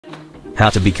How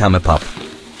to become a pup.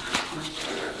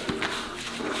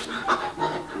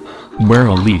 Wear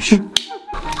a leash.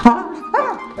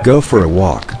 Go for a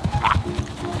walk.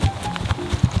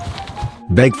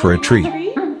 Beg for a treat.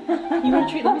 You want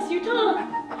a treat? Let me see your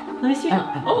tongue. Let me see your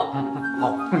tongue.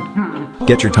 Oh.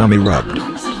 Get your tummy rubbed.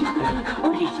 Let me see that.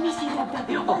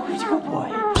 Oh, he's a good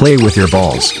boy. Play with your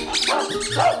balls.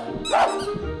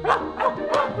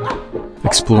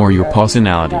 Explore your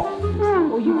personality.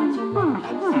 Oh, you want some?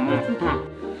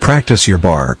 Practice your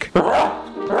bark.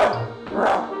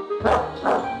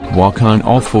 Walk on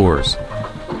all fours.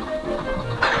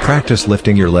 Practice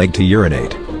lifting your leg to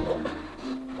urinate.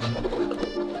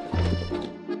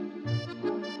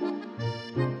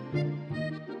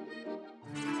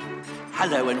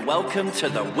 Hello and welcome to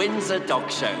the Windsor Dog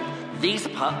Show. These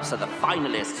pups are the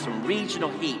finalists from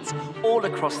regional heats all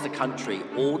across the country,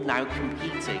 all now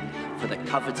competing for the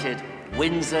coveted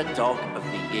Windsor Dog of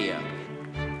the Year.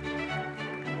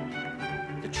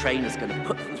 The trainer's going to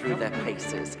put them through their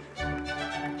paces.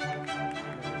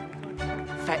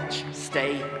 Fetch,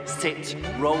 stay, sit,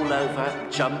 roll over,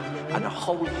 jump, and a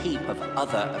whole heap of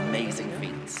other amazing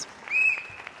feats.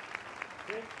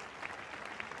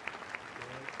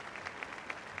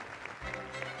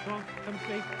 Come on, come to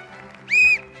me.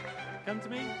 Come to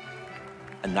me.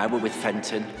 And now we're with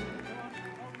Fenton.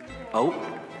 Oh,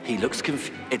 he looks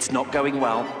confused. It's not going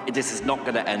well. This is not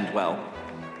going to end well.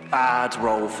 Bad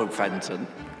roll from Fenton.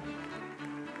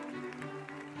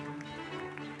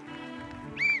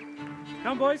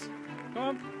 Come on, boys. Come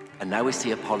on. And now we see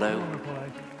Apollo,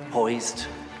 poised.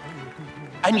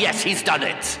 And yes, he's done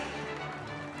it.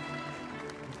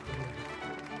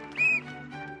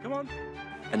 Come on.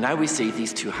 And now we see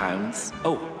these two hounds.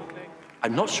 Oh,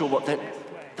 I'm not sure what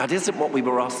that isn't what we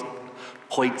were asked.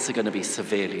 Points are going to be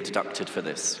severely deducted for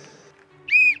this.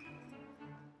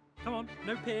 Come on.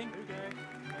 No peeing. Okay.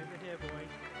 Over here, boy.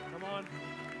 Come on.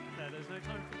 No, there's no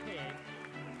time for peeing.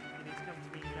 You need to come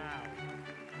to me now.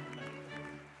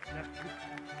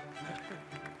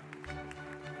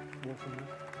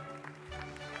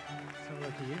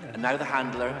 And now the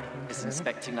handler is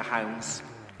inspecting the hounds,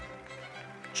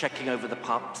 checking over the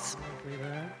pups.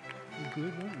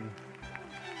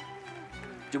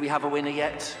 Do we have a winner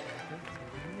yet?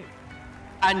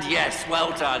 And yes,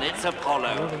 well done, it's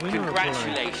Apollo.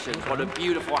 Congratulations, what a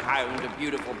beautiful hound, a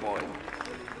beautiful boy.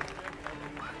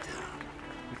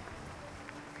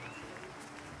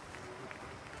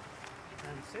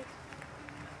 And sit.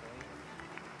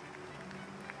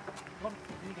 Come on,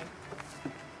 here you go.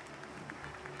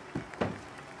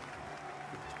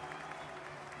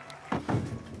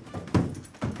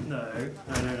 No,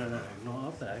 not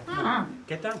up there.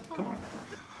 Get down, come on.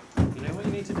 You know what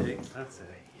you need to do? That's it.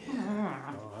 Yeah.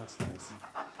 Oh, that's nice.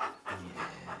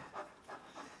 Yeah.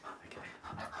 Okay.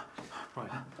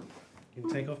 Right. You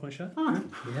can take off my shirt?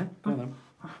 Yeah, go on then.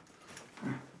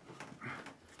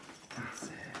 That's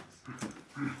it.